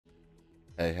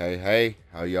Hey,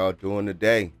 how y'all doing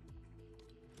today?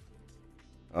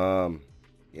 Um,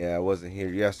 yeah, I wasn't here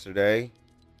yesterday.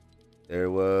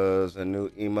 There was a new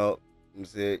emote. Let me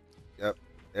see it. Yep,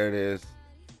 there it is.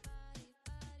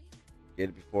 Get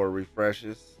it before it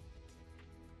refreshes.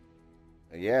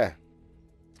 Yeah,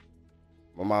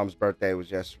 my mom's birthday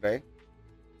was yesterday.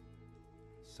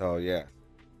 So yeah,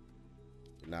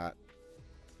 did not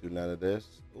do none of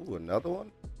this. Ooh, another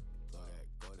one?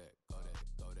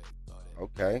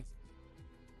 Okay.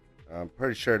 I'm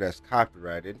pretty sure that's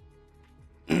copyrighted.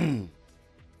 Pretty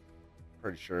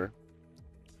sure.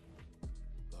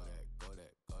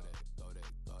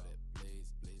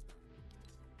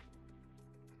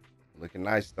 Looking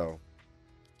nice though.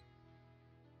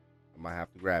 I might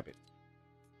have to grab it.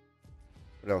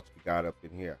 What else we got up in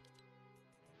here?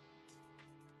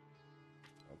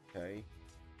 Okay.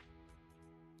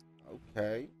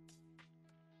 Okay.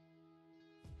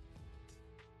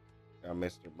 Got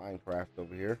Mr. Minecraft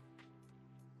over here.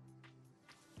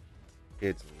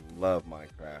 Kids love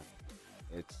Minecraft.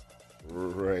 It's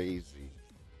crazy.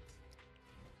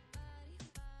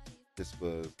 This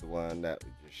was the one that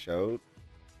we just showed.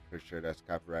 Pretty sure that's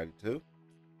copyrighted too.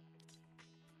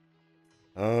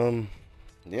 Um,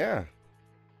 yeah.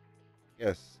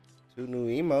 Yes, two new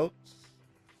emotes.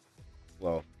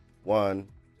 Well, one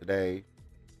today,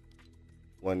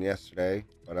 one yesterday,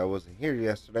 but I wasn't here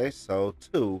yesterday, so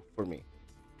two for me.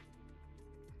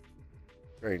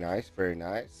 Very nice, very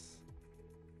nice.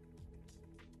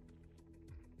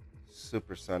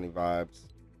 Super sunny vibes.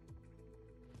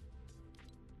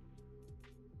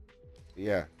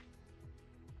 Yeah,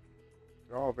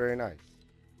 they're all very nice.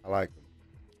 I like them.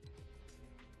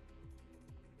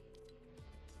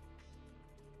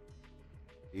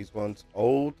 These ones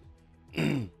old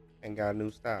and got a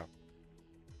new style.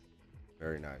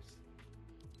 Very nice.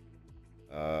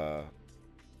 Uh,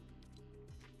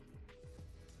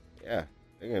 yeah,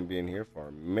 they're gonna be in here for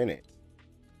a minute.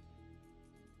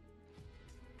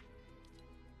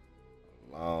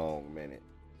 A long minute.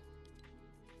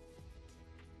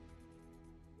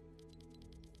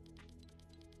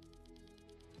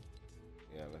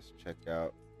 Yeah, let's check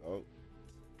out. Oh,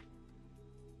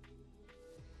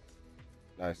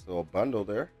 nice little bundle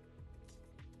there.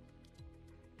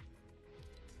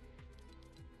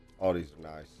 All these are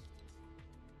nice.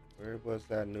 Where was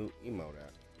that new emote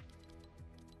at?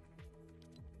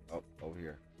 Oh, over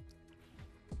here.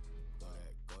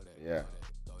 Yeah,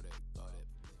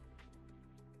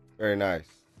 very nice.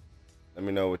 Let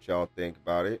me know what y'all think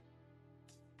about it,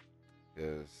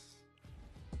 because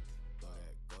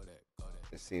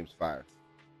it seems fire.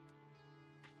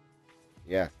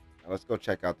 Yeah, now let's go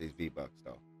check out these V-Bucks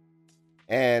though.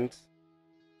 And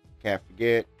can't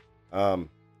forget, going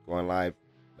live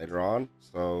later on.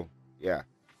 So yeah,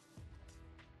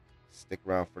 stick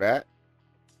around for that.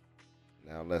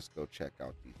 Now let's go check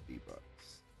out these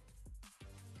V-Bucks.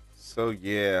 So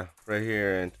yeah, right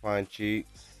here in Twine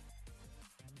Cheeks,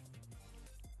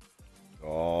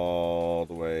 all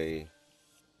the way,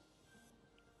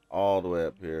 all the way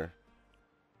up here,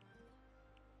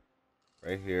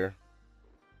 right here.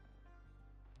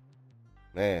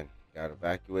 Man, got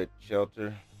evacuate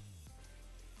shelter.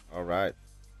 All right,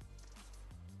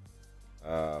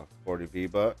 40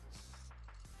 V-Bucks,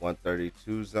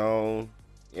 132 zone.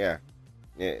 Yeah,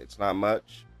 yeah, it's not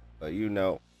much, but you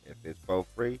know, if it's for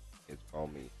free, it's for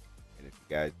me. And if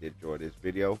you guys did enjoy this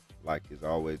video, like is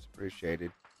always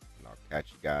appreciated. And I'll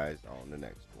catch you guys on the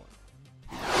next one.